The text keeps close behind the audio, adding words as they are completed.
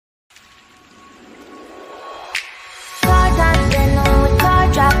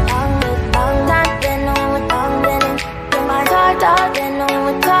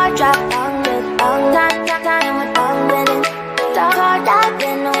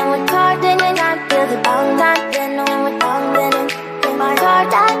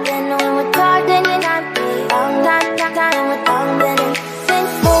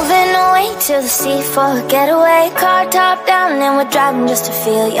for a getaway. Car top down and we're driving just to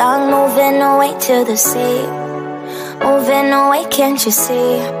feel young. Moving away to the sea, moving away, can't you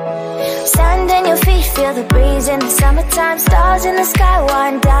see? Sand in your feet, feel the breeze in the summertime. Stars in the sky,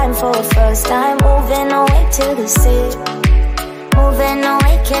 one dime for a first time. Moving away to the sea, moving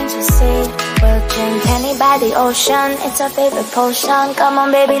away, can't you see? We'll drink honey by the ocean, it's our favorite potion. Come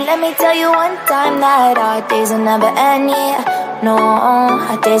on baby, let me tell you one time that our days will never end, yeah. No,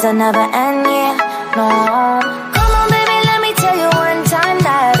 our days will never end, yeah. No. Come on baby, let me tell you one time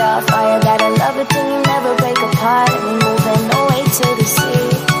that our fire got a love it till you never break apart. And we're moving away to the sea,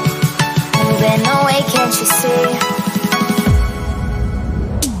 moving away, can't you see?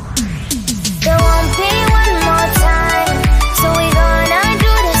 There won't be one more time, so we gonna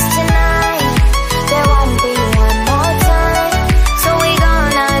do this tonight. There won't be one more time, so we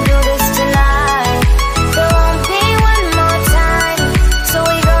gonna do this tonight. There won't be one more time, so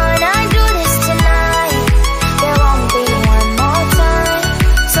we gonna do this tonight. There won't be one more time,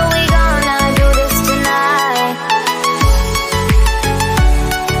 so we gonna do this tonight.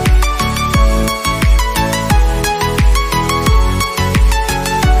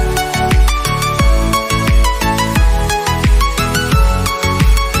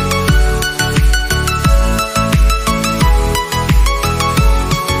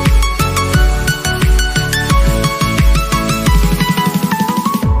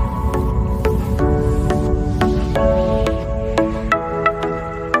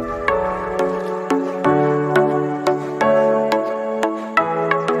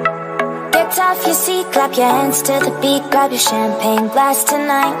 Get off your seat, clap your hands to the beat. Grab your champagne glass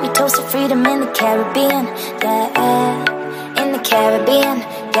tonight. We toast to freedom in the Caribbean, yeah, in the Caribbean,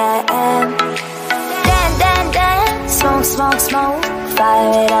 yeah. Dan, dan, dan, smoke, smoke, smoke.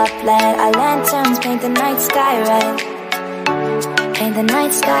 Fire it up, let our lanterns paint the night sky red. Paint the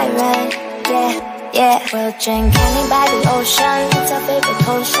night sky red, yeah, yeah. We'll drink honey by the ocean, it's our favorite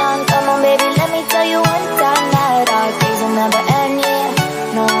potion. Come on baby, let me tell you one time that our days will never end, yeah.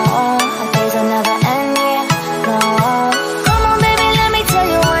 No, our days will never end, yeah. No. Come on baby, let me tell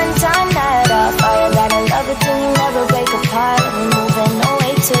you one time that our fire got a love it till you never break apart. And we're moving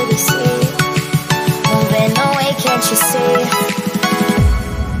away to the sea, moving away, can't you see?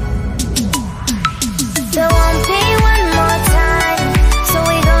 There won't be one more time, so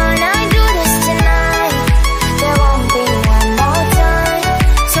we gonna do this tonight. There won't be one more time,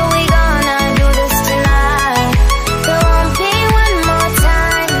 so we gonna do this tonight. There won't be one more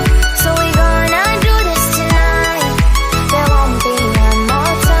time, so we gonna do this tonight. There won't be one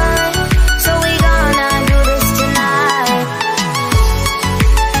more time, so we gonna do this tonight.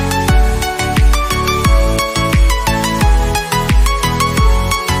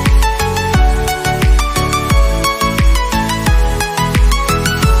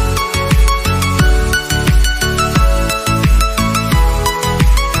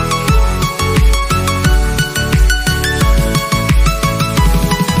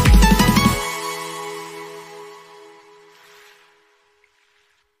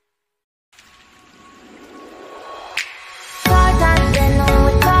 Car dancing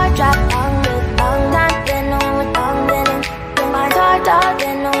with car drop down with dancing with dancing. My car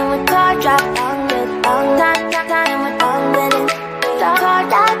dancing with car drop down with dancing with dancing. Car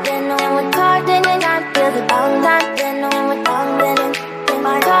dancing with car dancing, I feel the dancing with dancing.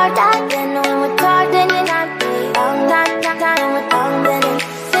 My car dancing with car dancing, I feel dancing with dancing.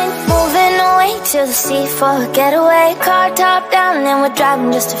 Moving away to the sea for a getaway. Car top down and we're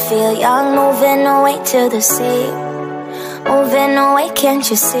driving just to feel young. Moving away to the sea, moving away, can't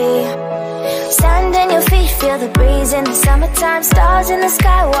you see? Sand in your feet, feel the breeze in the summertime. Stars in the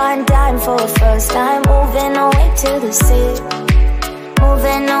sky, one dime for a first time. Moving away to the sea,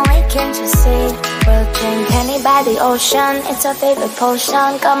 moving away, can't you see? We'll drink honey by the ocean, it's our favorite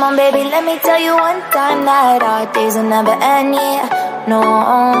potion. Come on baby, let me tell you one time that our days will never end, yeah. No,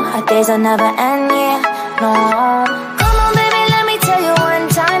 our days will never end, yeah. No. Come on baby, let me tell you one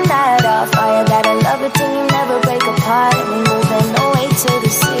time that our fire got a love it till you never break apart. And we're moving away to the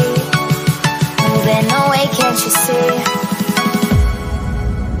sea, moving away, can't you see?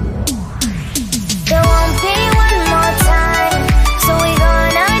 There won't be one more time, so we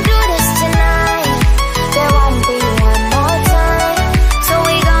gonna do this tonight. There won't be one more time, so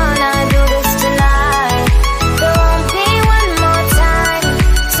we gonna do this tonight. There won't be one more time,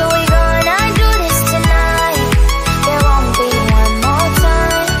 so we gonna do this tonight. There won't be one more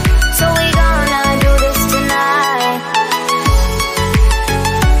time, so we gonna do this tonight.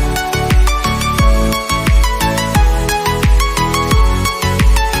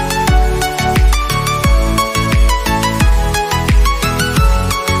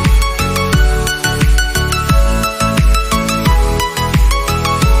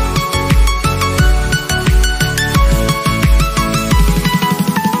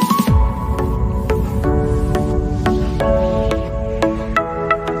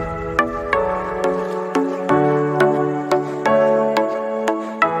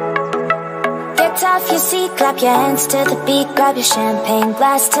 dance off your seat, clap your hands to the beat, grab your champagne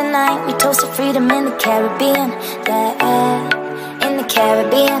glass tonight. We toast to freedom in the Caribbean, yeah, in the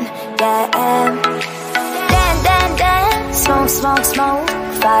Caribbean, yeah. Dance, dance, dance, smoke, smoke, smoke,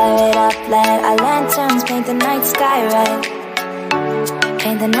 fire it up, let our lanterns paint the night sky red,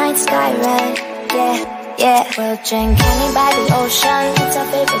 paint the night sky red, yeah, yeah. We'll drink honey by the ocean, it's our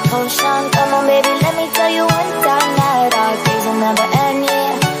favorite potion. Come on baby, let me tell you one time that our days will never end.